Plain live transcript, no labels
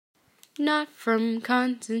not from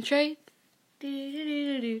concentrate. Woo!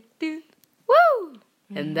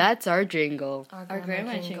 And that's our jingle. Our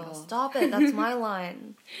grandma jingle. Stop it, that's my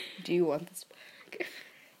line. Do you want this back?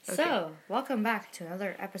 So, welcome back to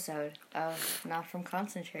another episode of Not From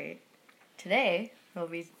Concentrate. Today, we'll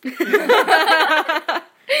be...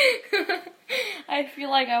 I feel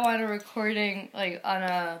like I want a recording, like, on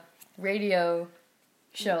a radio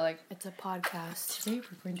show, like... It's a podcast. Today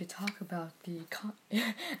we're going to talk about the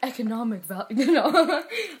economic value,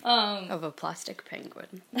 Of a plastic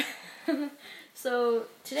penguin. So,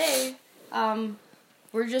 today,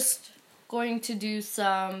 we're just going to do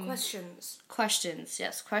some... Questions,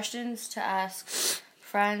 yes. Questions to ask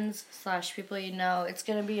friends / people you know. It's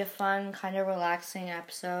going to be a fun, kind of relaxing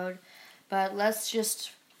episode. But let's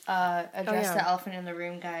just address the elephant in the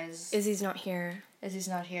room, guys. Izzy's not here. Izzy's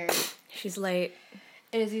not here. She's late.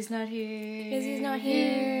 Izzy's not here. Izzy's not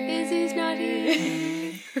here. Izzy's not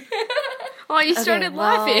here. Oh, you started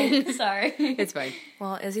laughing. Sorry. It's fine.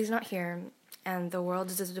 Well, Izzy's not here, and the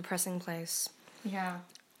world is a depressing place. Yeah.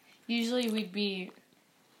 Usually we'd be...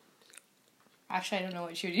 Actually, I don't know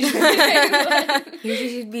what she would usually say. Usually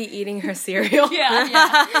she'd be eating her cereal.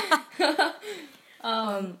 Yeah.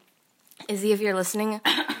 Izzy, if you're listening,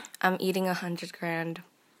 I'm eating 100 grand.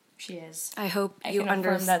 She is. I hope I you can affirm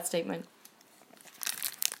understand that statement.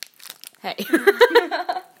 Hey.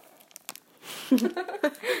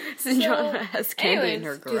 Syndrome has candy in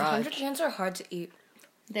her Dude, garage. 100 grands are hard to eat.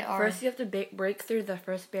 They are. First, you have to break through the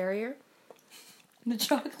first barrier. The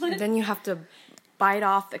chocolate. Then you have to bite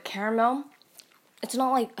off the caramel. It's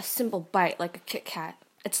not like a simple bite, like a Kit Kat.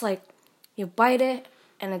 It's like you bite it,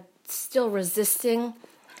 and it's still resisting.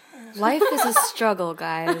 Life is a struggle,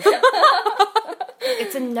 guys.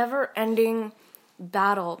 It's a never-ending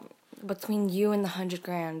battle between you and the 100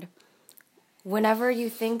 grand. Whenever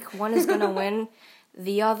you think one is gonna win,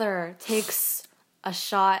 the other takes a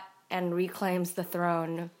shot and reclaims the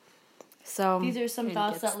throne. So These are some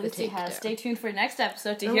thoughts gets that the Lucy has. takedown. Stay tuned for next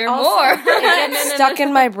episode to hear Also, more. it gets stuck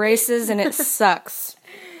in my braces and it sucks.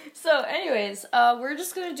 So, anyways, we're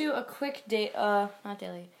just gonna do a quick life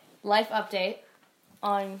update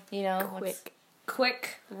on, real quick.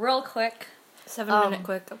 7-minute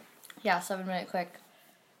quick. Yeah, 7-minute quick.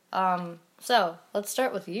 So, let's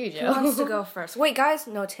start with you, Who Joe. wants to go first? Wait, guys,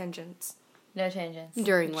 no tangents. No tangents.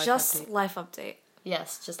 During life Just update. life update.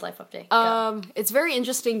 Yes, just life update. Go. It's very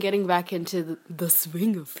interesting getting back into the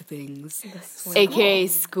swing of things, swing. aka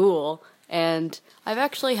school, and I've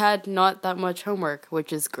actually had not that much homework,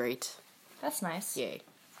 which is great. That's nice. Yay.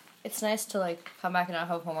 It's nice to, like, come back and not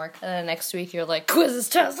have homework, and then next week you're like, quizzes,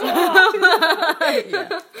 test. Yeah.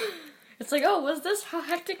 It's like, oh, was this how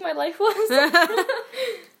hectic my life was?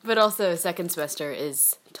 But also, second semester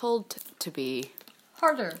is told to be...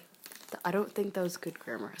 Harder. I don't think that was good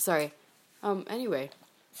grammar. Sorry. Anyway.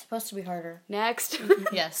 It's supposed to be harder. Next.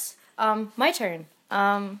 Yes. My turn.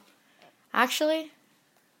 Actually,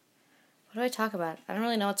 what do I talk about? I don't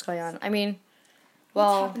really know what's going on. I mean,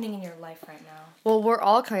 What's happening in your life right now? well, we're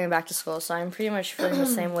all coming back to school, so I'm pretty much feeling the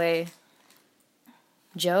same way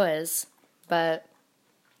Joe is. But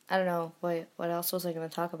I don't know. Wait, what else was I going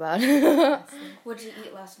to talk about? What did you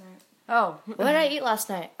eat last night? Oh, what did I eat last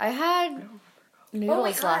night? I had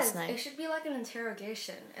noodles last night. It should be like an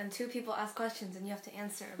interrogation, and two people ask questions, and you have to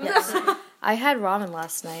answer. Yes. I had ramen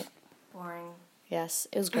last night. Boring. Yes,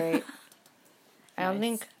 it was great. I don't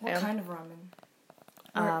think... What kind of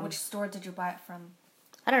ramen? Which store did you buy it from?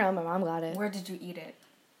 I don't know. My mom got it. Where did you eat it?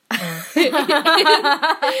 In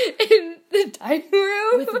the dining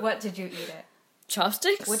room? With what did you eat it?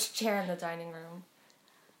 Chopsticks? Which chair in the dining room?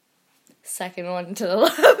 Second one to the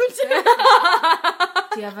left.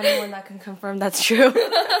 Do you have anyone that can confirm that's true?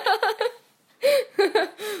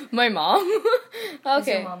 My mom? Is your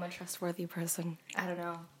Okay. mom a trustworthy person? I don't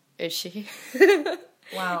know. Is she?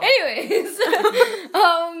 Wow. Anyways.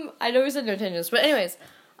 I know we said no tangents, but anyways.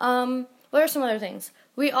 What are some other things?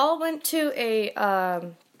 We all went to a,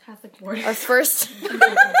 Catholic boarding. our first...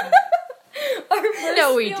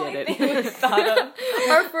 No, we didn't.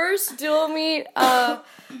 Our first dual meet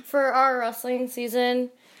for our wrestling season.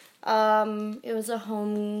 It was a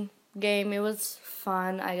home game. It was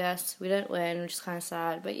fun, I guess. We didn't win, which is kind of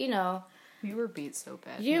sad. But, We were beat so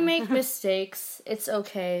bad. you make mistakes. It's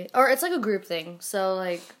okay. Or it's like a group thing. So,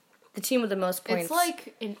 like, the team with the most points. It's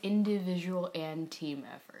like an individual and team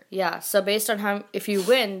effort. Yeah, so based on if you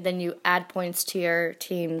win, then you add points to your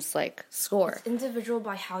team's, like, score. It's individual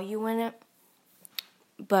by how you win it,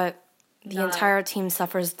 but the entire team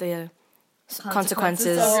suffers the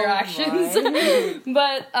consequences. Of your actions.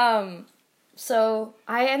 But, so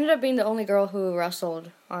I ended up being the only girl who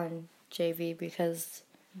wrestled on JV because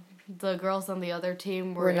the girls on the other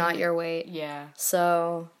team were not your weight. Yeah.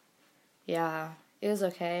 So, yeah, it was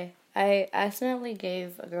okay. I accidentally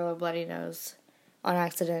gave a girl a bloody nose on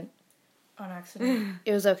accident. On accident.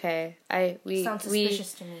 It was okay. Sounds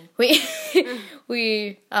suspicious to me.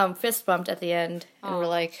 We fist bumped at the end, and we're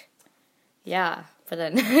like, yeah. But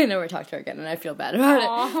then I never talked to her again, and I feel bad about it.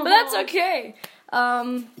 But that's okay.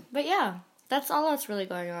 But yeah, that's all that's really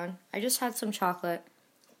going on. I just had some chocolate.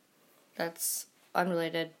 That's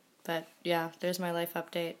unrelated, but yeah, there's my life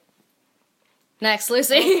update. Next,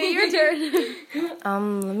 Lucy. Okay, your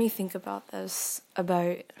turn. Let me think about this.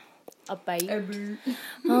 About A bite. You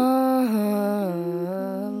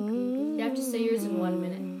have to say yours in 1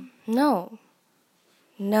 minute. No.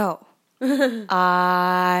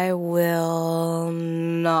 I will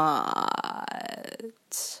not.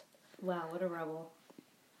 Wow, what a rebel.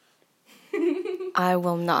 I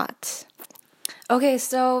will not. Okay,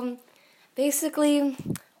 so basically,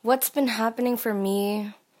 what's been happening for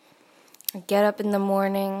me, I get up in the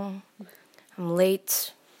morning, I'm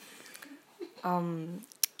late,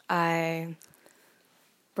 I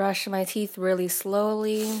brush my teeth really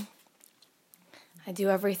slowly, I do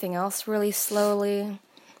everything else really slowly,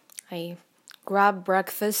 I grab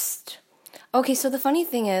breakfast. Okay, so the funny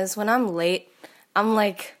thing is, when I'm late, I'm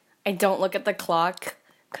like, I don't look at the clock,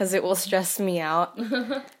 because it will stress me out.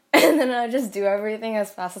 And then I just do everything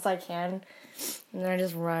as fast as I can. And then I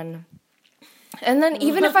just run. And then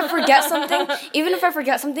even if I forget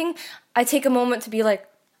something, I take a moment to be like,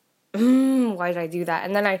 why did I do that?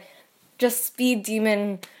 And then I just speed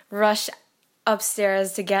demon rush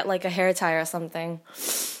upstairs to get like a hair tie or something.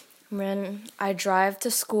 And then I drive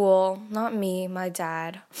to school. Not me, my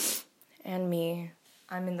dad. And me.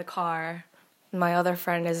 I'm in the car. My other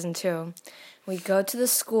friend isn't too. We go to the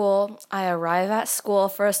school. I arrive at school.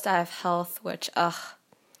 First I have health, which,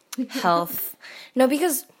 health. No,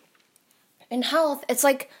 because in health, it's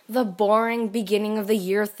like the boring beginning of the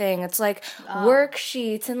year thing. It's like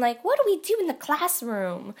worksheets and like, what do we do in the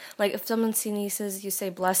classroom? Like if someone sneezes, you say,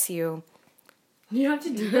 bless you. You have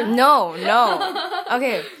to do that? No.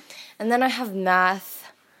 Okay. And then I have math.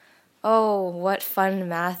 Oh, what fun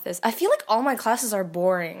math is. I feel like all my classes are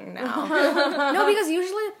boring now. No, because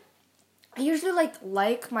I usually like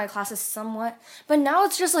my classes somewhat, but now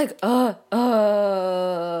it's just like, and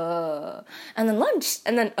then lunch,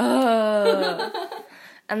 and then,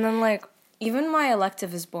 and then like, even my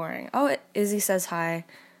elective is boring. Oh, Izzy says hi.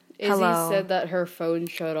 Hello. Izzy said that her phone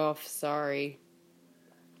shut off, sorry.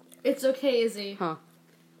 It's okay, Izzy. Huh.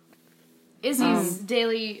 Izzy's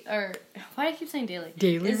daily, or why do I keep saying daily?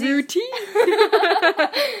 Daily routine.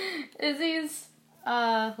 Izzy's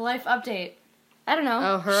life update. I don't know.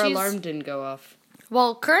 Oh, her alarm didn't go off.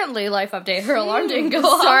 Well, currently life update. Her alarm didn't go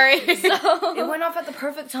off. Sorry. So. It went off at the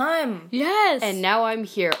perfect time. Yes. And now I'm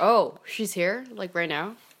here. Oh, she's here, like right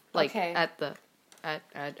now, like Okay. at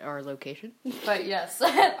our location. But yes,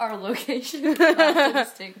 at our location. That's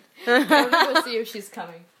distinct. We're gonna go see if she's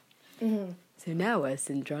coming. Mm-hmm. So now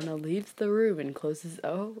Cindrana leaves the room and closes.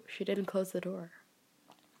 Oh, she didn't close the door.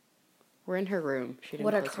 We're in her room. She didn't.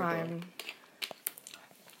 What a close her door. crime.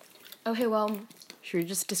 Okay, well. Should we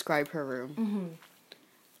just describe her room?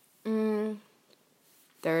 Mm-hmm.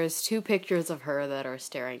 There's 2 pictures of her that are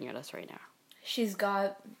staring at us right now. She's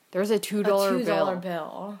got There's a $2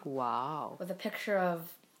 bill. Wow. With a picture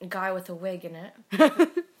of a guy with a wig in it.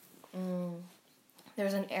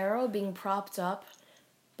 There's an arrow being propped up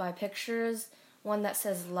by pictures. One that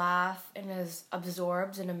says laugh and is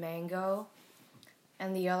absorbed in a mango.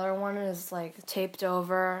 And the other one is like taped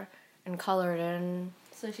over and colored in.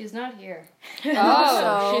 So she's not here.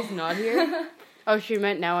 Oh, she's not here? Oh, she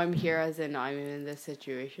meant now I'm here as in I'm in this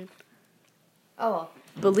situation. Oh, well.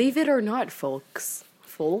 Believe it or not, folks.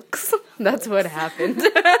 Folks? That's what happened.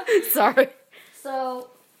 Sorry. So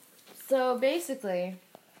basically.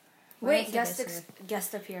 Wait, guest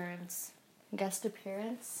appearance. Guest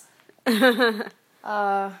appearance?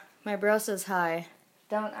 My bro says hi.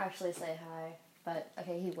 Don't actually say hi, but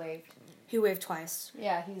okay, he waved. He waved twice.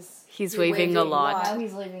 Yeah, He's waving a lot. Now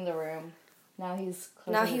he's leaving the room. Now he's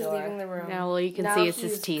closing the door. leaving the room. Now all you can see is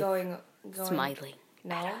his teeth. Going smiling.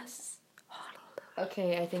 No.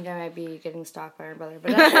 Okay, I think I might be getting stalked by my brother,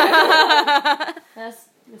 but that's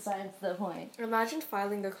besides the point. Imagine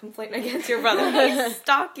filing a complaint against your brother. He's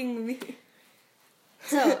stalking me.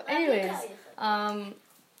 So, anyways,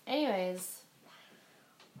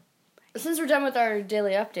 since we're done with our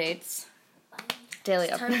daily updates,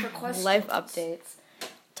 time for questions. life updates,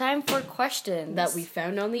 time for questions That we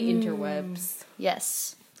found on the interwebs.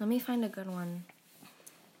 Yes. Let me find a good one.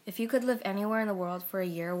 If you could live anywhere in the world for a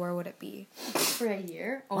year, where would it be? For a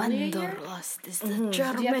year? Only a year? Wanderlust is the Do you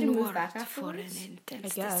have to German move word back for an afterwards? intense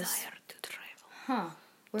I guess. desire to travel. Huh.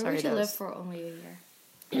 Where Sorry, would you that live was- for only a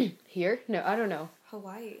year? Here? No, I don't know.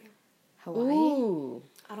 Hawaii. Hawaii? Ooh.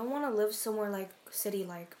 I don't want to live somewhere like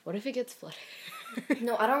city-like. What if it gets flooded?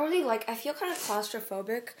 No, I don't really like. I feel kind of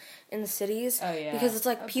claustrophobic in the cities. Oh, yeah, because it's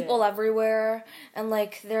like a people bit. everywhere, and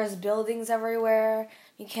like there's buildings everywhere.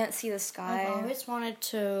 You can't see the sky. I've always wanted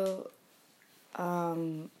to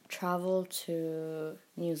travel to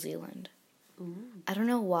New Zealand. Ooh. I don't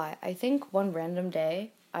know why. I think one random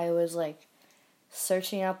day I was like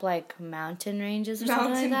searching up like mountain ranges or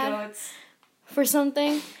something like that goats. for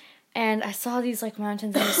something, and I saw these like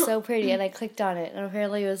mountains and it was so pretty, and I clicked on it, and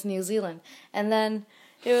apparently it was New Zealand, and then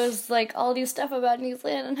it was like all these stuff about New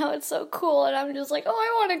Zealand and how it's so cool, and I'm just like, oh,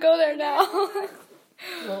 I want to go there now.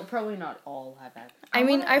 Well, probably not all have that. I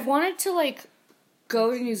mean, I've wanted to like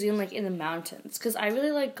go to New Zealand like in the mountains because I really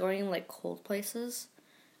like going like cold places.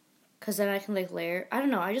 Because then I can like layer. I don't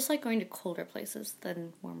know. I just like going to colder places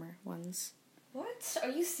than warmer ones. What? Are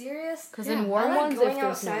you serious? Because Yeah, in I warm like ones, going if there's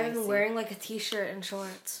no outside and AC. wearing like a t-shirt and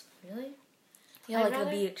shorts. Really? Yeah, I'd like rather-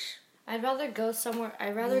 the beach. I'd rather go somewhere.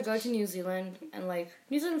 I'd rather go to New Zealand and like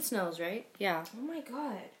New Zealand snows, right? Yeah, Oh my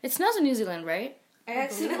god! it snows in New Zealand, right? I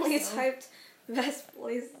accidentally typed best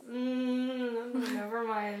place. Never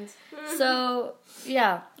mind. So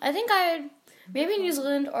yeah, I think I'd maybe New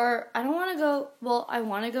Zealand, or I don't want to go. Well, I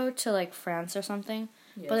want to go to like France or something,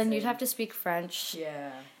 but then you'd have to speak French.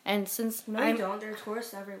 Yeah. And since No, you don't. There are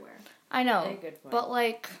tourists everywhere. I know, Very good point. but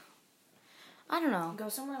like, I don't know. Go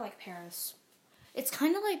somewhere like Paris. It's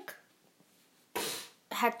kind of like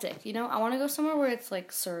hectic, you know? I want to go somewhere where it's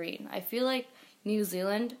like serene. I feel like New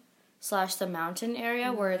Zealand / the mountain area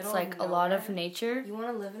In the where it's middle like of a lot of nowhere? nature. You want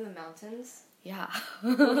to live in the mountains? Yeah.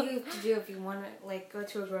 What do you have to do if you want to like go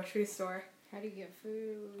to a grocery store? How do you get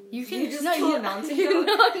food? You can You just no, kill you, a mountain no, goat?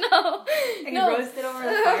 no, And no. you roast it over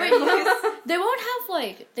the But you fire. know, they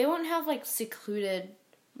won't have like secluded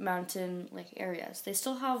mountain like areas. They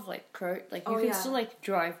still have like you Oh, can yeah. still like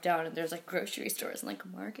drive down and there's like grocery stores and like a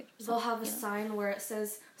market. or They'll something, have a you know? sign where it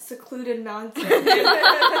says secluded mountain.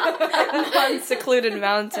 Non-secluded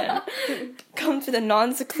mountain. Come to the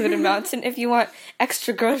non-secluded mountain if you want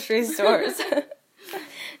extra grocery stores.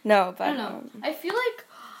 No, but I don't know. I feel like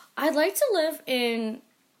I'd like to live in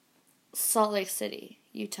Salt Lake City,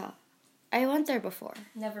 Utah. I went there before.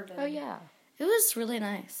 Never been. Oh, yeah. It was really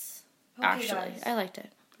nice. Okay, Actually, guys. I liked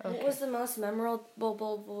it. What was the most memorable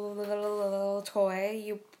toy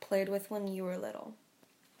you played with when you were little?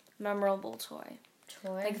 Memorable toy.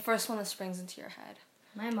 Toy. Like the first one that springs into your head.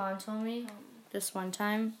 My mom told me this one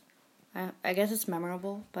time. I guess it's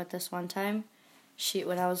memorable, but this one time,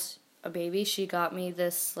 when I was a baby, she got me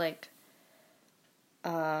this like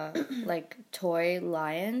toy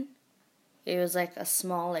lion. It was like a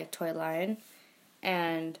small like toy lion,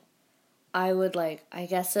 and I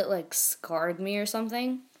guess it like scarred me or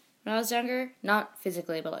something when I was younger. Not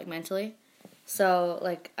physically, but like mentally. So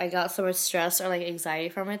like I got so much stress or like anxiety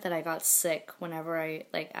from it that I got sick whenever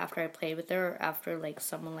after I played with her or after like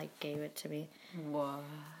someone like gave it to me. What?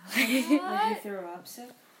 Like you threw up sick?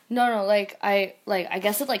 No, I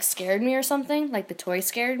guess it like scared me or something. Like the toy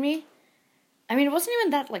scared me. I mean, it wasn't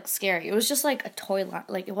even that like scary. It was just like a toy lion.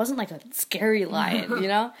 Like it wasn't like a scary lion, you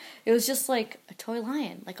know? It was just like a toy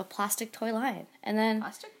lion, like a plastic toy lion. And then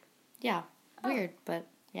Plastic? yeah, weird, but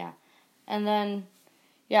yeah. And then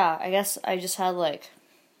yeah, I guess I just had like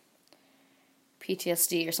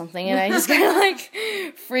PTSD or something, and I just kind of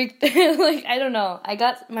like freaked. Like I don't know.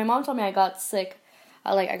 My mom told me I got sick.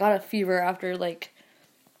 I got a fever after like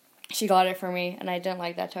she got it for me, and I didn't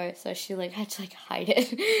like that toy, so she like had to like hide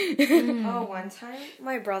it. Oh, one time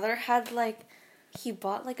my brother had he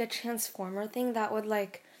bought like a transformer thing that would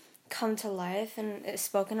like come to life, and it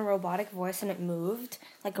spoke in a robotic voice and it moved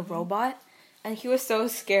like a robot, and he was so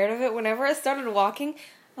scared of it. Whenever it started walking,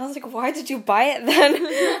 I was like, why did you buy it then?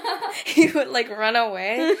 He would like run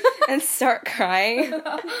away and start crying.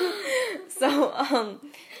 So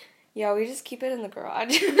yeah, we just keep it in the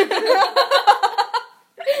garage.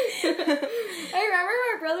 I remember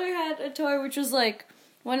my brother had a toy which was like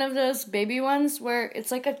one of those baby ones where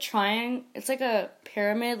it's like a it's like a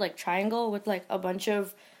pyramid, like triangle with like a bunch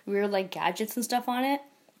of weird like gadgets and stuff on it.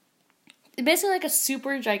 It's basically like a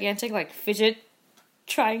super gigantic like fidget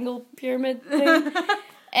triangle pyramid thing.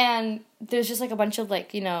 And there's just like a bunch of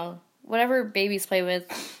like, you know, whatever babies play with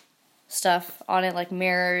stuff on it, like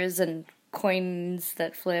mirrors and coins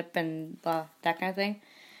that flip and that kind of thing.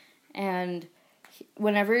 And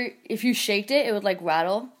if you shaked it, it would like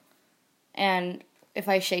rattle. And if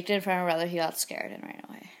I shaked it in front of my brother, he got scared and ran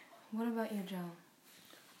away. What about you, Joe?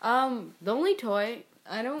 The only toy,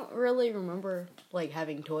 I don't really remember, like,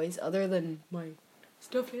 having toys other than my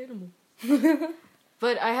stuffed animal.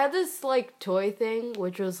 But I had this, like, toy thing,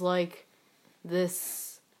 which was, like,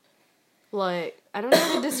 this, like, I don't know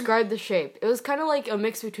how to describe the shape. It was kind of like a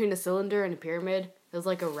mix between a cylinder and a pyramid. It was,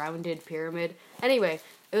 like, a rounded pyramid. Anyway,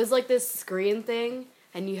 it was, like, this screen thing,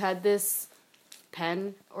 and you had this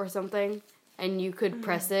pen or something, and you could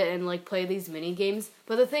press it and, like, play these mini games.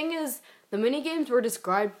 But the thing is, the mini games were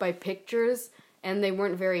described by pictures, and they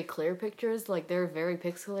weren't very clear pictures. Like, they were very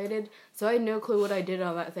pixelated. So I had no clue what I did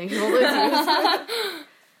on that thing all those years.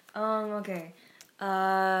 Okay.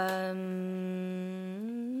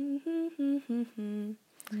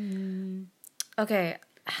 Okay,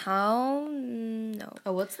 no.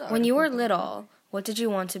 Oh, what's the When you were article? little, what did you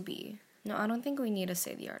want to be? No, I don't think we need to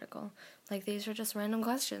say the article. Like, these are just random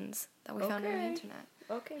questions that we found on the Okay. internet.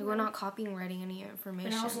 Okay. Like, we're not copying, writing any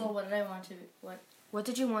information. And also, what did I want to... What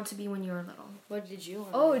did you want to be when you were little? What did you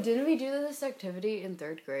want Oh, to be? didn't we do this activity in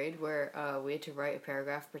 3rd grade where we had to write a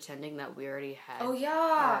paragraph pretending that we already had? Oh, yeah.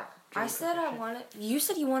 our dream I said I profession? wanted... You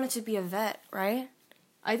said you wanted to be a vet, right?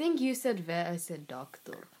 I think you said vet, I said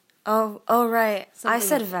doctor. Oh, right. I Something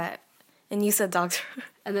said like vet, and you said doctor.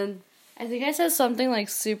 And then I think I said something, like,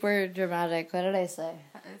 super dramatic. What did I say?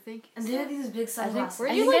 I think... And they had these big sunglasses. Were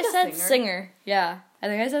I you think like I a said singer? singer. Yeah. I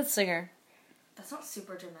think I said singer. That's not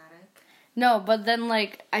super dramatic. No, but then,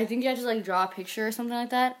 like, I think you had to, like, draw a picture or something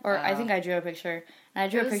like that. Or I think I drew a picture. And I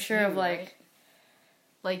drew It a was picture you, of, like... right?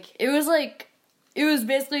 Like... It was, like... It was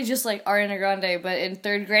basically just, like, Ariana Grande, but in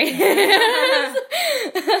 3rd grade.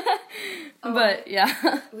 But,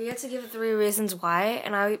 yeah. We had to give 3 reasons why,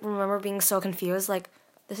 and I remember being so confused, like,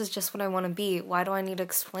 this is just what I want to be. Why do I need to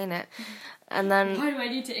explain it? And then... Why do I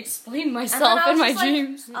need to explain myself I in was my just like-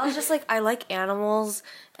 dreams? I was just like, I like animals,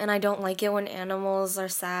 and I don't like it when animals are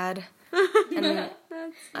sad. And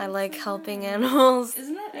I like helping animals.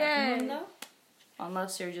 Isn't that Yay. everyone, though?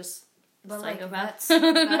 Unless you're just But like psychopath. vets,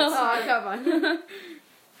 Oh, come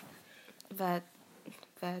on.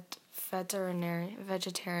 veterinary,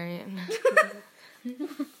 vegetarian.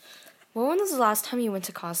 When was the last time you went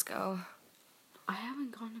to Costco? I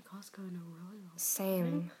haven't gone to Costco in a really long time.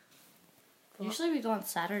 Same. Usually we go on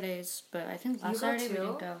Saturdays, but I think You last go Saturday we too?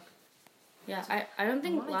 didn't go. Yeah, I don't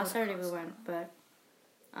think wanna go last to Saturday we Costco. went, but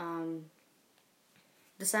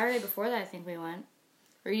the Saturday before that I think we went.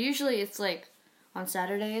 Or usually it's like on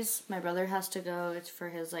Saturdays my brother has to go. It's for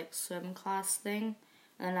his like swim class thing,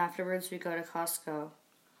 and then afterwards we go to Costco.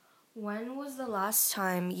 When was the last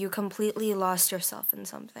time you completely lost yourself in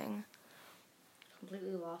something?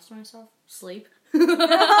 Completely lost myself. Sleep.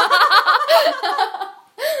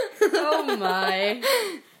 Oh my.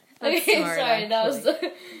 That's Okay, smart, sorry, that was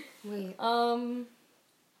actually. the Wait.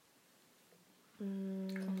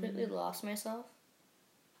 completely lost myself.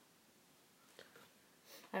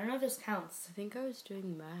 I don't know if this counts. I think I was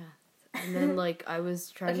doing math. And then, like, I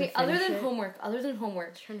was trying Okay, to finish other than it. homework, Trying to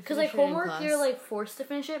because like finish it in homework, class. you're like forced to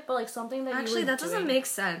finish it, but like something that Actually, you were that doesn't doing- make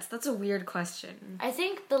sense. That's a weird question. I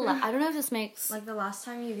think I don't know if this makes. Like the last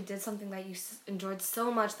time you did something that you enjoyed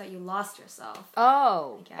so much that you lost yourself.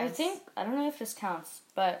 Oh. I think I don't know if this counts,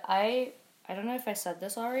 but I don't know if I said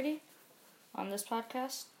this already on this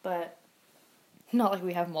podcast, but not like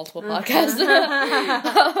we have multiple podcasts.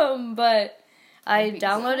 But I Maybe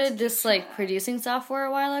downloaded this like producing software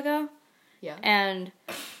a while ago. Yeah. And,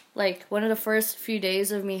 like, one of the first few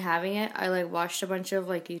days of me having it, I, like, watched a bunch of,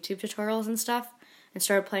 like, YouTube tutorials and stuff and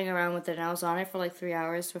started playing around with it. And I was on it for, like, 3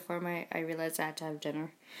 hours before I realized I had to have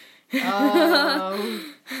dinner. Oh.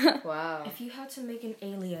 Wow. If you had to make an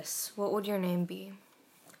alias, what would your name be?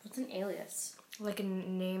 What's an alias? Like a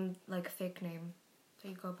name, like a fake name that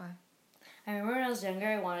you go by. I remember when I was younger,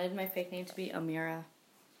 I wanted my fake name to be Amira.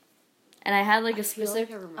 And I had, like, a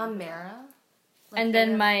specific... Amara? and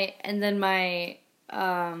then my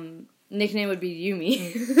nickname would be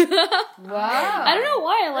Yumi. Wow. I don't know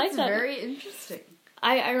why I like That's that. very interesting.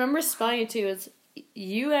 I remember spelling it too. It's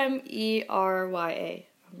Umerya.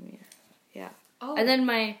 Yeah. Oh. And then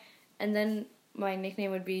my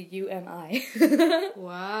nickname would be UMI.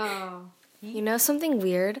 Wow. You know something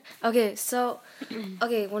weird? Okay, so,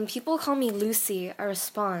 when people call me Lucy, I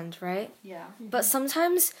respond, right? Yeah. But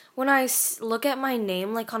sometimes when I look at my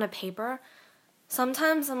name, like, on a paper,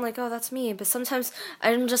 sometimes I'm like, oh, that's me. But sometimes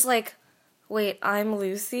I'm just like, wait, I'm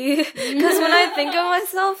Lucy? Because when I think of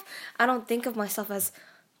myself, I don't think of myself as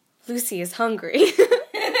Lucy is hungry.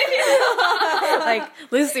 Like,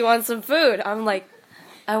 Lucy wants some food. I'm like,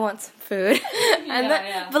 I want some food. And then,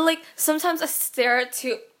 yeah. But, like, sometimes I stare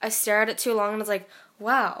at it too long and it's like,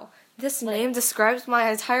 wow, this name describes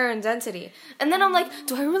my entire identity. And then I'm like,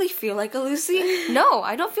 do I really feel like a Lucy? No,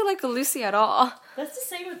 I don't feel like a Lucy at all. That's the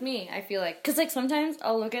same with me, I feel like. Because, like, sometimes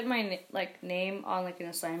I'll look at my, name on, like, an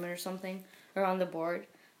assignment or something, or on the board.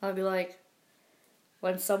 I'll be like,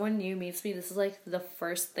 when someone new meets me, this is, like, the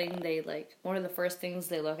first thing they, like, one of the first things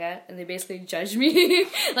they look at, and they basically judge me.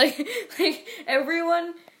 like,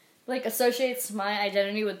 everyone, like, associates my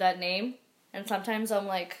identity with that name, and sometimes I'm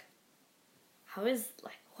like, how is,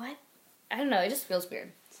 like, what? I don't know, it just feels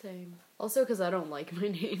weird. Same. Also, because I don't like my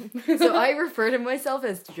name. So I refer to myself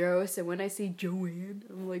as Joe, so when I see Joanne,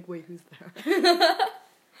 I'm like, wait, who's that?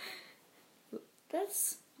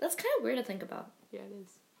 That's kind of weird to think about. Yeah, it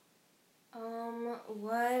is.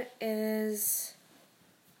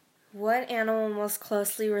 What animal most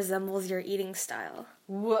closely resembles your eating style?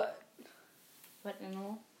 What? What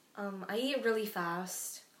animal? I eat really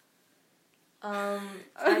fast.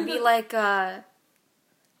 I'd be like,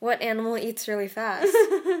 what animal eats really fast?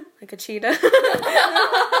 Like a cheetah.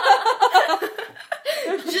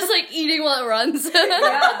 Just like eating while it runs.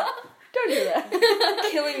 Yeah. Don't do that.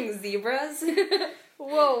 Killing zebras.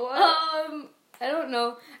 Whoa, what? I don't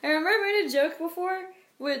know. I remember I made a joke before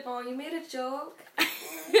with... Oh, you made a joke?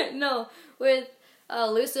 No, with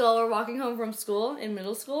Lucy while we're walking home from school in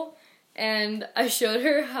middle school. And I showed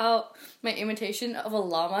her how my imitation of a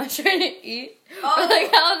llama trying to eat. Oh, or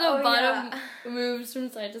like how the bottom yeah. moves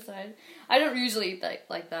from side to side. I don't usually eat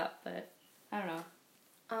like that, but I don't know.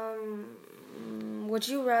 Would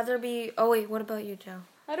you rather be... Oh, wait, what about you, Joe?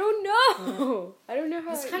 I don't know. I don't know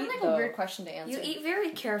how It's I kind of eat, like though. a weird question to answer. You eat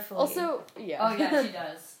very carefully. Also, yeah. Oh, yeah, she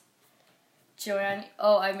does. Joanne...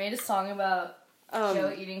 Oh, I made a song about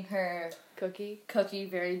Joe eating her cookie.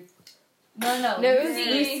 very... No, No, it was Lucy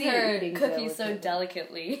Lucy eating her eating cookie so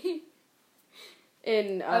delicately. delicately.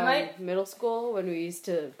 In middle school, when we used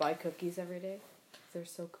to buy cookies every day. They're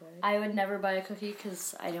so good. I would never buy a cookie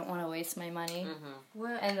because I don't want to waste my money. Mm-hmm.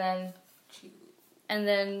 What? And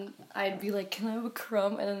then I'd be like, can I have a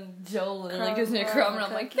crumb? And then Joe literally Crumb, gives me a crumb, and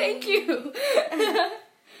I'm like, thank you.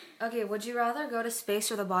 Okay, would you rather go to space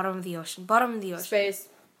or the bottom of the ocean? Bottom of the ocean. Space.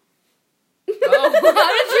 Oh, how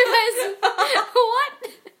did you guys... What?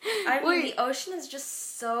 I mean, the ocean is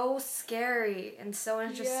just so scary and so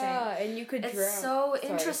interesting. Yeah, and you could drown. It's so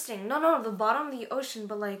interesting. No, the bottom of the ocean,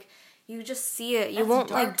 but like, you just see it. You That's won't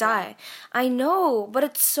dark, like die. I know, but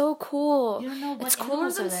it's so cool. You don't know what it's cooler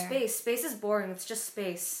animals than are there. space. Space is boring. It's just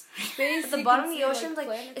space. Space. At the you bottom can of see, the ocean, like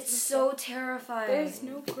planets it's and so stuff. terrifying. There's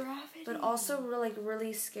no gravity. But also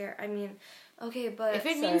really scary. I mean, okay, but If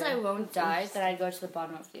it means I won't die, then I'd go to the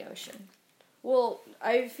bottom of the ocean. Well,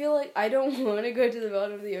 I feel like I don't want to go to the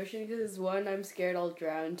bottom of the ocean because 1, I'm scared I'll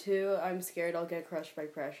drown. 2, I'm scared I'll get crushed by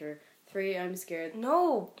pressure. 3, I'm scared.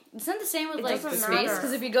 No, It's not the same with It like doesn't space, matter.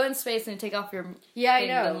 because if you go in space and you take off your Yeah, I thing,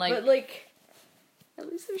 know, then, like- but like, at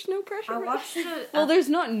least there's no pressure. I watched it. Well, there's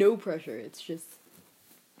not no pressure. It's just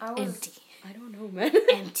I was empty. I don't know, man.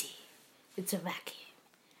 Empty. It's a vacuum.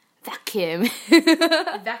 Vacuum.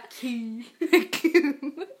 Vacuum.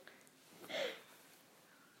 Vacuum.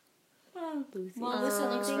 Lucy. Well, listen,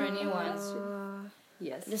 thanks for a new one.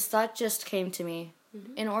 Yes. This thought just came to me.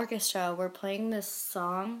 In orchestra, we're playing this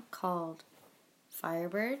song called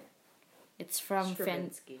Firebird. It's from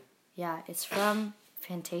Stravinsky. it's from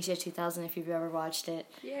Fantasia 2000 if you've ever watched it.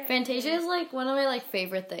 Yeah. Fantasia is like one of my like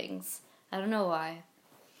favorite things. I don't know why.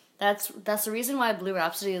 That's the reason why Blue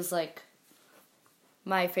Rhapsody is like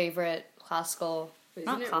my favorite classical. Wait,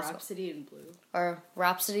 not isn't it classical. Rhapsody in Blue? Or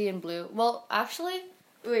Rhapsody in Blue. Well, actually,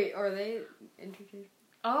 Wait, are they interchangeable?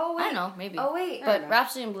 Oh wait. I don't know, maybe. Oh wait. But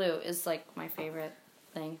Rhapsody in Blue is like my favorite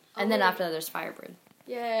thing. And then wait. after that there's Firebird.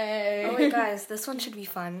 Yay! Oh wait, guys, this one should be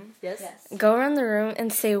fun. Yes. Go around the room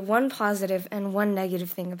and say one positive and one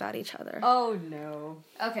negative thing about each other. Oh no.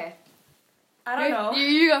 Okay. I don't know.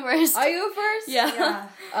 You go first. I go first. Yeah.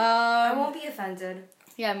 I won't be offended.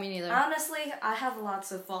 Yeah, me neither. Honestly, I have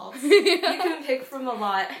lots of faults. You can pick from a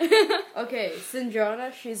lot. Okay,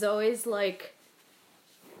 Cinderella, she's always like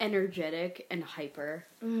energetic and hyper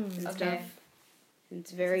and okay. stuff. It's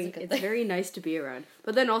That's a very good it's thing. very nice to be around.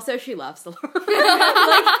 But then also she laughs a lot.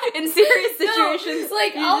 Like in serious situations,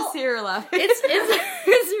 like, you I'll- just hear her laugh.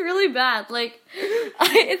 It's really bad. Like,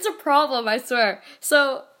 it's a problem, I swear.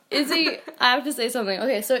 So, Izzy, I have to say something.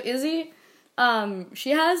 Okay, so Izzy,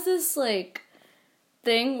 she has this, like,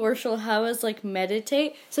 thing where she'll have us, like,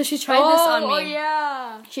 meditate. So she tried this on me. Oh,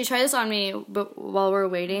 yeah. She tried this on me but while we were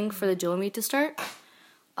waiting for the dual meet to start.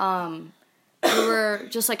 We were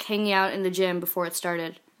just, like, hanging out in the gym before it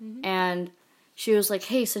started. And she was like,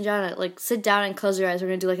 hey, Sanjana, like, sit down and close your eyes. We're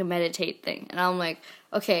going to do, like, a meditate thing. And I'm like,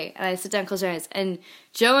 okay. And I sit down and close my eyes. And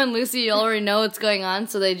Joe and Lucy already know what's going on,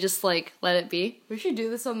 so they just, like, let it be. We should do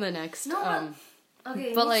this on the next, Okay, but, it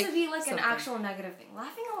needs like, to be, like, something. an actual negative thing.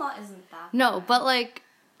 Laughing a lot isn't that No, bad. but, like,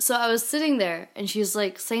 so I was sitting there, and she was,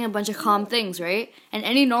 like, saying a bunch of calm things, right? And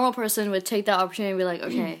any normal person would take that opportunity and be like,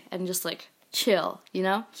 okay, and just, like, chill, you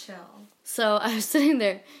know? Chill. So I was sitting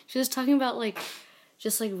there. She was talking about, like,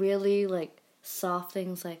 just, like, really, like, soft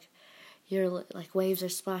things, like, your, like, waves are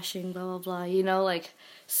splashing, blah, blah, blah, you know, like,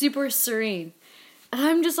 super serene. And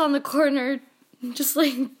I'm just on the corner, just,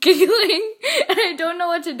 like, giggling, and I don't know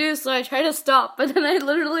what to do, so I try to stop, but then I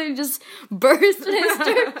literally just burst, and I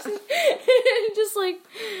start just, like,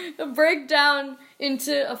 break down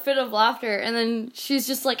into a fit of laughter, and then she's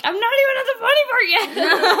just like, I'm not even at the funny part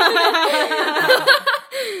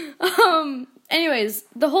yet! Anyways,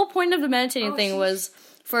 the whole point of the meditating thing was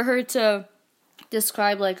for her to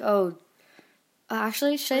describe, like,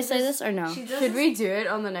 actually, should I say this or no? Should we do it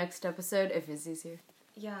on the next episode if Izzy's here?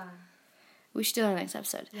 Yeah. We should do it on the next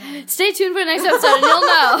episode. Yeah. Stay tuned for the next episode and you'll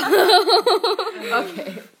know.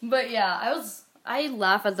 Okay. But yeah, I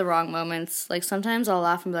laugh at the wrong moments. Like, sometimes I'll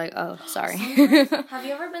laugh and be like, oh, sorry. Have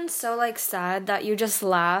you ever been so, like, sad that you just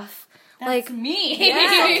laugh? That's me.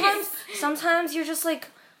 Yeah. Sometimes you're just, like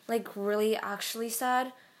really actually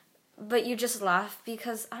sad, but you just laugh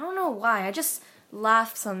because, I don't know why, I just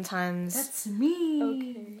laugh sometimes. That's me.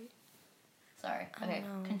 Okay. Sorry. Okay,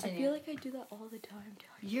 continue. I feel like I do that all the time.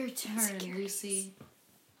 Your turn, Lucy.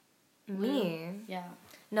 Me? Yeah.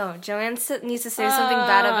 No, Joanne needs to say something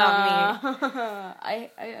bad about me. I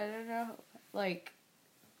don't know, like,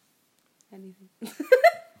 anything.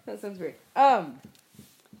 That sounds weird. I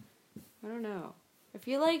don't know. I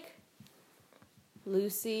feel like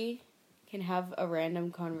Lucy can have a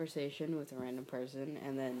random conversation with a random person,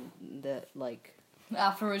 and then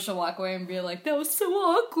Afterwards, she'll walk away and be like, that was so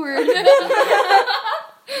awkward.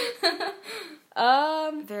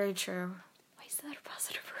 Very true. Why is that a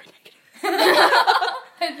positive or a negative?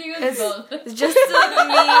 I think it's both. It's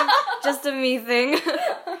just a me thing.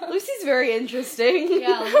 Lucy's very interesting.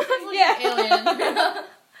 Yeah, Lucy's like an alien.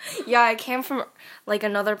 Yeah, I came from, like,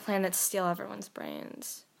 another planet to steal everyone's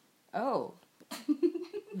brains. Oh.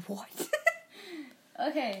 What?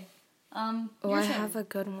 Okay. Oh, your I turn. have a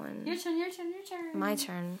good one. Your turn. My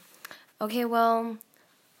turn. Okay, well,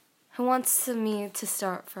 who wants me to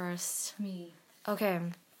start first? Me. Okay.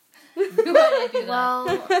 Why did I do that? Well,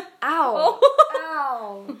 ow.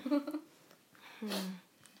 Ow.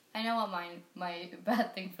 I know what my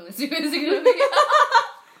bad thing for Lucy is gonna be.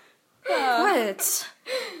 What?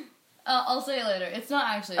 I'll say it later. It's not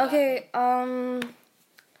actually Okay,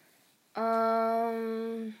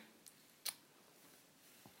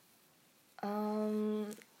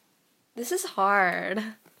 this is hard.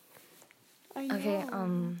 I know. Okay,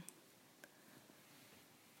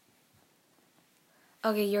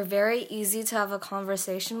 okay, you're very easy to have a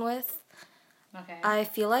conversation with. Okay. I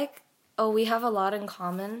feel like, we have a lot in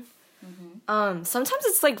common. Mm-hmm. Sometimes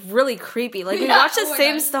it's, like, really creepy. Like, we watch the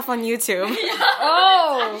same stuff on YouTube.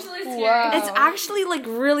 Oh! It's actually scary. Wow. It's actually, like,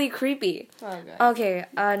 really creepy. Okay. Okay,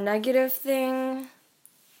 negative thing.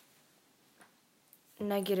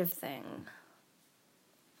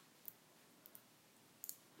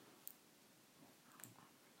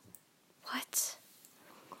 What?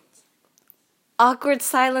 Awkward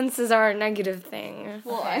silences are a negative thing.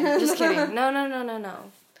 Well, Just kidding. No.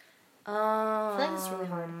 I feel like it's really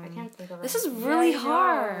hard. I can't think of it. This is really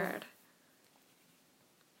hard.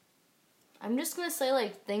 I'm just gonna say,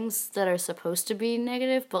 like, things that are supposed to be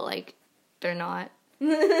negative, but, like, they're not.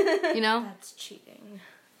 You know? That's cheating.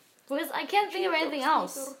 Because I can't think of anything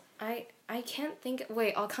else. I can't think.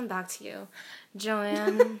 Wait, I'll come back to you.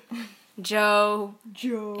 Joanne, Joe,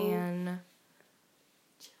 and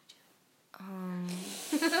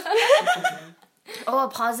a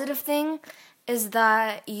positive thing is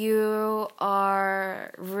that you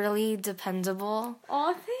are really dependable.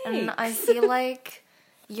 Aw, thanks. And I feel like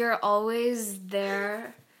you're always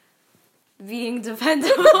there being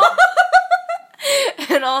dependable.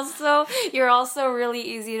 And also, you're also really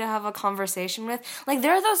easy to have a conversation with. Like,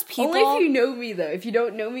 there are those people... Only if you know me, though. If you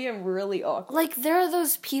don't know me, I'm really awkward. Like, there are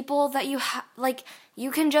those people that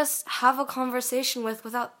you can just have a conversation with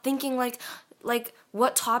without thinking, like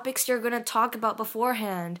what topics you're gonna talk about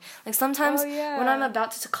beforehand. Like, sometimes when I'm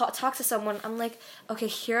about to talk to someone, I'm like, okay,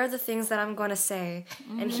 here are the things that I'm gonna say,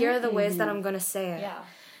 and here are the ways that I'm gonna say it. Yeah.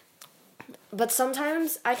 But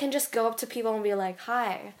sometimes I can just go up to people and be like,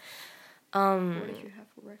 hi. What did you have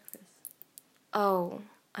for breakfast? Oh,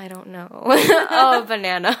 I don't know. Oh,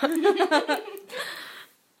 banana.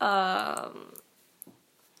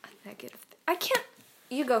 negative. I can't.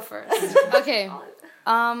 You go first. Okay.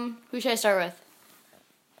 Who should I start with?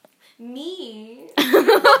 Me.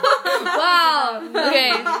 Wow.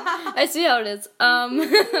 Okay. I see how it is. I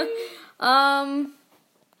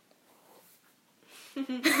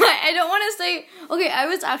don't want to say. Okay, I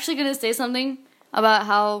was actually gonna say something about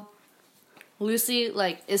how Lucy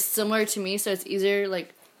like is similar to me, so it's easier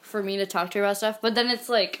like for me to talk to her about stuff. But then it's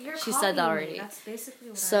like she said that already. That's basically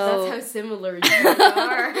what That's how similar you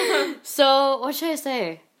are. So what should I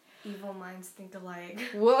say? Evil minds think alike.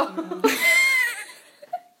 Whoa.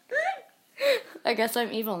 I guess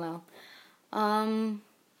I'm evil now.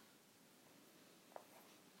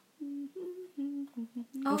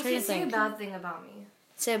 Okay, say a bad thing about me.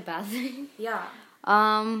 Say a bad thing? Yeah.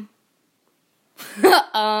 I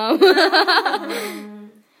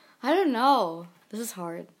don't know. This is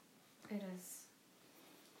hard. It is.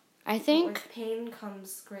 I think... With pain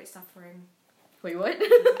comes great suffering. Wait, what?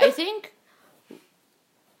 I think...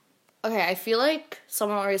 Okay, I feel like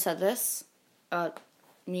someone already said this.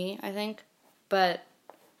 Me, I think. But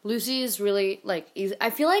Lucy is really, like, easy. I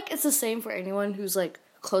feel like it's the same for anyone who's, like,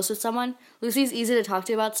 close with someone. Lucy's easy to talk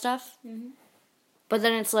to about stuff. Mm-hmm. But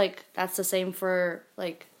then it's, like, that's the same for,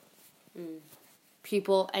 like,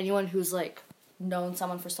 people, anyone who's, like, known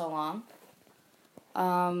someone for so long.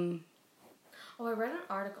 I read an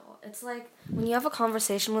article. It's like when you have a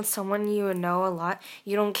conversation with someone you know a lot,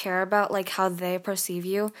 you don't care about like how they perceive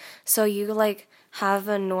you. So you like have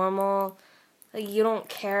a normal, like, you don't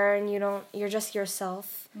care and you're just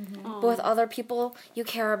yourself. Mm-hmm. But with other people, you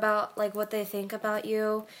care about like what they think about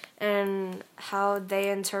you and how they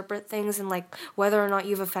interpret things and like whether or not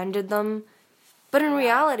you've offended them. But in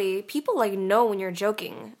reality, people like know when you're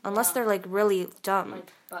joking, unless they're like really dumb.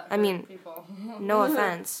 Like, I mean, people. no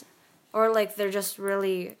offense. Or, like, they're just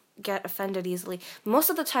really get offended easily. Most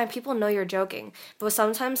of the time, people know you're joking. But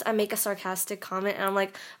sometimes I make a sarcastic comment, and I'm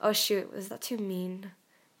like, oh, shoot, is that too mean?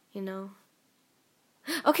 You know?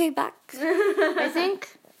 Okay, back. I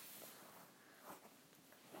think...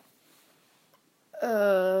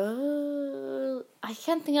 I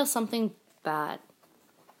can't think of something bad.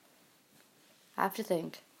 I have to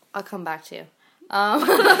think. I'll come back to you.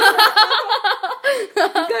 You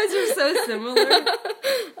guys are so similar.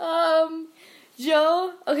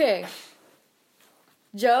 Joe. Okay.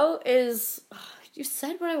 Joe is. You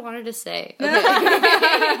said what I wanted to say.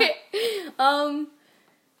 Okay.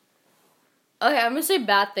 Okay, I'm gonna say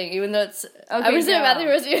bad thing, even though it's. Okay, I'm gonna say bad thing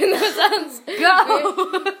first, even though it sounds.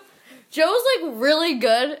 Go. Joe's like really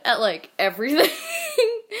good at like everything.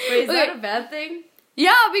 Wait, is that a bad thing?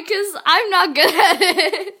 Yeah, because I'm not good at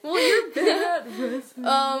it. Well, you're bad.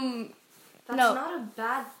 That's no. not a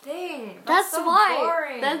bad thing. That's so why.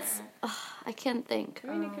 boring. That's. I can't think. I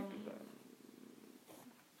mean, it could be bad.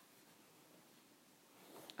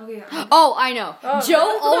 Okay. Oh, I know. Oh,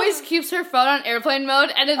 Joe always keeps her phone on airplane mode,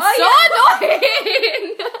 and it's so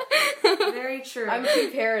annoying. Very true. I'm too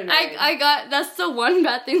paranoid. I got. That's the one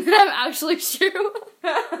bad thing that I'm actually true.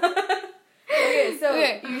 Okay, so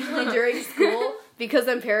usually during school, because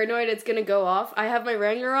I'm paranoid it's gonna go off, I have my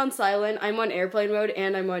ringer on silent, I'm on airplane mode,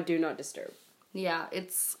 and I'm on do not disturb. Yeah,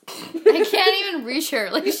 it's. I can't even reach her.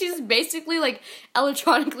 Like, she's basically, like,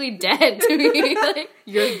 electronically dead to me. Like,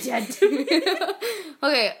 You're dead to me.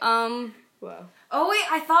 okay, Wow. Oh, wait,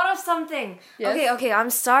 I thought of something. Yes? Okay, I'm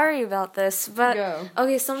sorry about this, but... Go.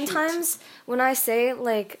 Okay, sometimes when I say,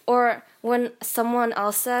 like, or when someone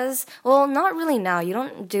else says... Well, not really now. You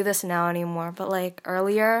don't do this now anymore, but, like,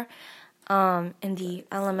 earlier, in the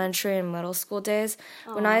elementary and middle school days,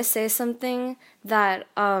 when I say something that,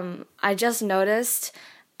 I just noticed...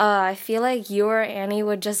 I feel like you or Annie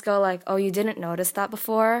would just go like, "Oh, you didn't notice that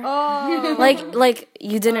before." Oh. Like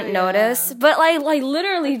you didn't notice, but like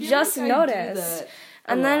literally just like noticed.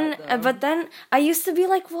 And then, but then I used to be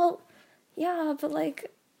like, "Well, yeah, but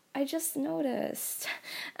like I just noticed."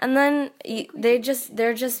 And then they're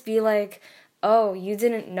just be like, "Oh, you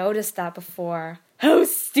didn't notice that before." How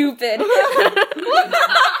stupid!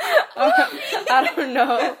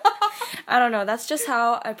 I don't know. That's just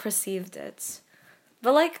how I perceived it.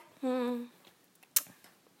 But, like,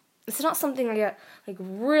 it's not something I get, like,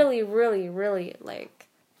 really, really, really, like,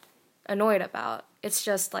 annoyed about. It's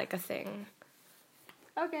just, like, a thing.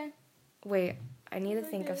 okay. Wait, I need to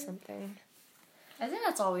think of something. I think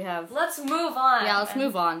that's all we have. Let's move on. Yeah, let's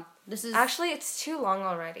move on. This is... Actually, it's too long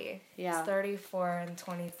already. Yeah. It's 34 and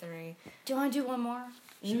 23. Do you want to do one more?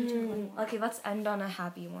 Okay, let's end on a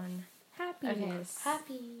happy one. Happiness.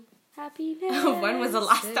 Okay. Happiness. When was the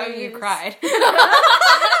last time you cried?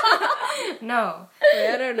 No. Wait,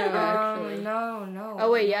 I don't know, actually. No.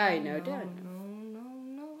 Oh, wait, yeah, I know, Dad.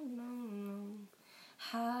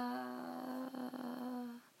 No.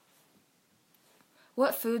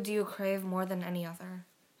 What food do you crave more than any other?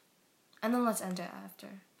 And then let's end it after.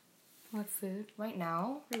 What food? Right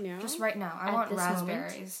now? Right now? Just right now. I At want this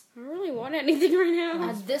raspberries. I don't really want anything right now.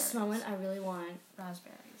 At this moment, I really want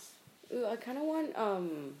Raspberries. Ooh, I kind of want,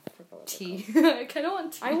 tea. I kind of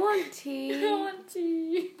want tea. I want tea. I want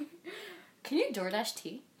tea. Can you DoorDash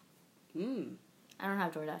tea? Mm. I don't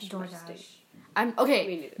have DoorDash. DoorDash. I'm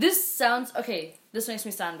okay. This makes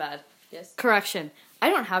me sound bad. Yes. Correction. I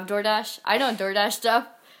don't have DoorDash. I don't DoorDash stuff.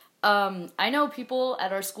 I know people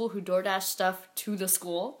at our school who DoorDash stuff to the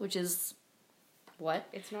school, which is what?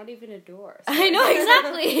 It's not even a door. I know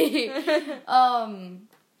exactly.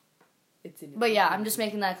 It's in. But yeah, I'm just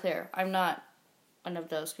making that clear. I'm not one of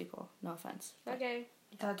those people. No offense. Okay.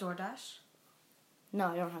 Is that DoorDash? No,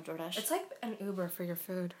 I don't have DoorDash. It's like an Uber for your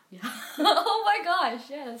food. Yeah. Oh my gosh,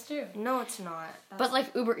 yeah, that's true. No, it's not. But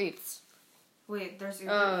like Uber Eats. Wait, there's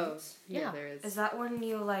Uber Eats? Yeah, Yeah. there is. Is that when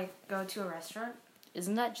you, like, go to a restaurant?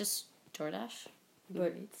 Isn't that just DoorDash?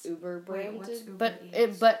 But Uber Wait, branded. what's Uber But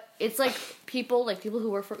Eats? it's like people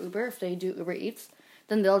who work for Uber, if they do Uber Eats,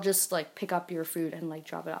 then they'll just like pick up your food and like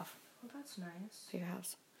drop it off Well, that's nice. to your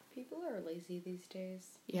house. People are lazy these days.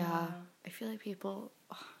 Yeah. I feel like people.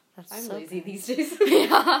 Oh, that's I'm so lazy bad. these days.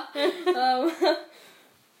 Yeah.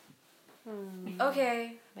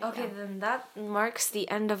 Okay. But Okay, yeah. then that marks the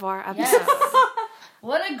end of our episode. Yes.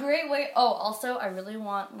 What a great way. Oh, also, I really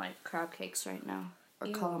want like crab cakes right now or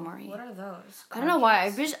Ew, calamari. What are those? I don't know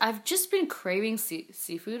why. I've just been craving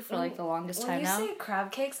seafood for like the longest time now. When you say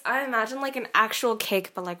crab cakes, I imagine like an actual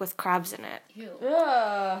cake, but like with crabs in it. Ew.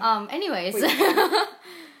 Ugh. Anyways. Wait.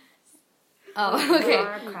 Oh, okay.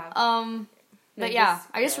 Or crab. But No, yeah, just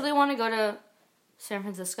I just crab. really want to go to San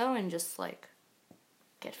Francisco and just like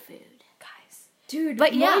get food. Guys. Dude,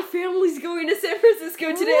 But my yeah. family's going to San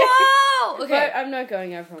Francisco today. Whoa! Okay. But I'm not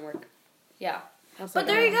going out from work. Yeah. Also But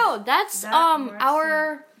there you go. That's That marks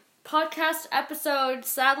our podcast episode.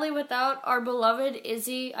 Sadly, without our beloved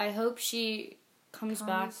Izzy. I hope she comes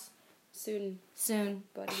back Soon, soon,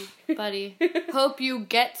 buddy. buddy. Hope you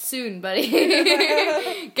get soon, buddy.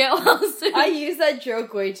 Get well soon. I use that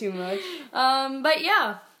joke way too much. But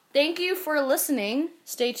yeah, thank you for listening.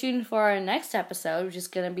 Stay tuned for our next episode, which is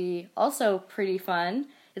gonna be also pretty fun.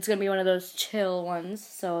 It's gonna be one of those chill ones,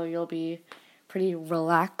 so you'll be pretty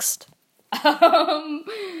relaxed.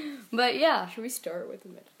 But yeah, Should we start with a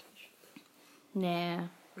meditation? nah.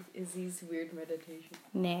 With Izzy's weird meditation.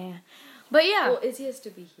 Nah. But yeah. Well, Izzy has to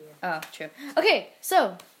be here. Oh, true. Okay,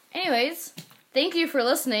 so, anyways, thank you for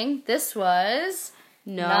listening. This was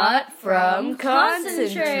Not From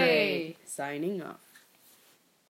Concentrate. Signing off.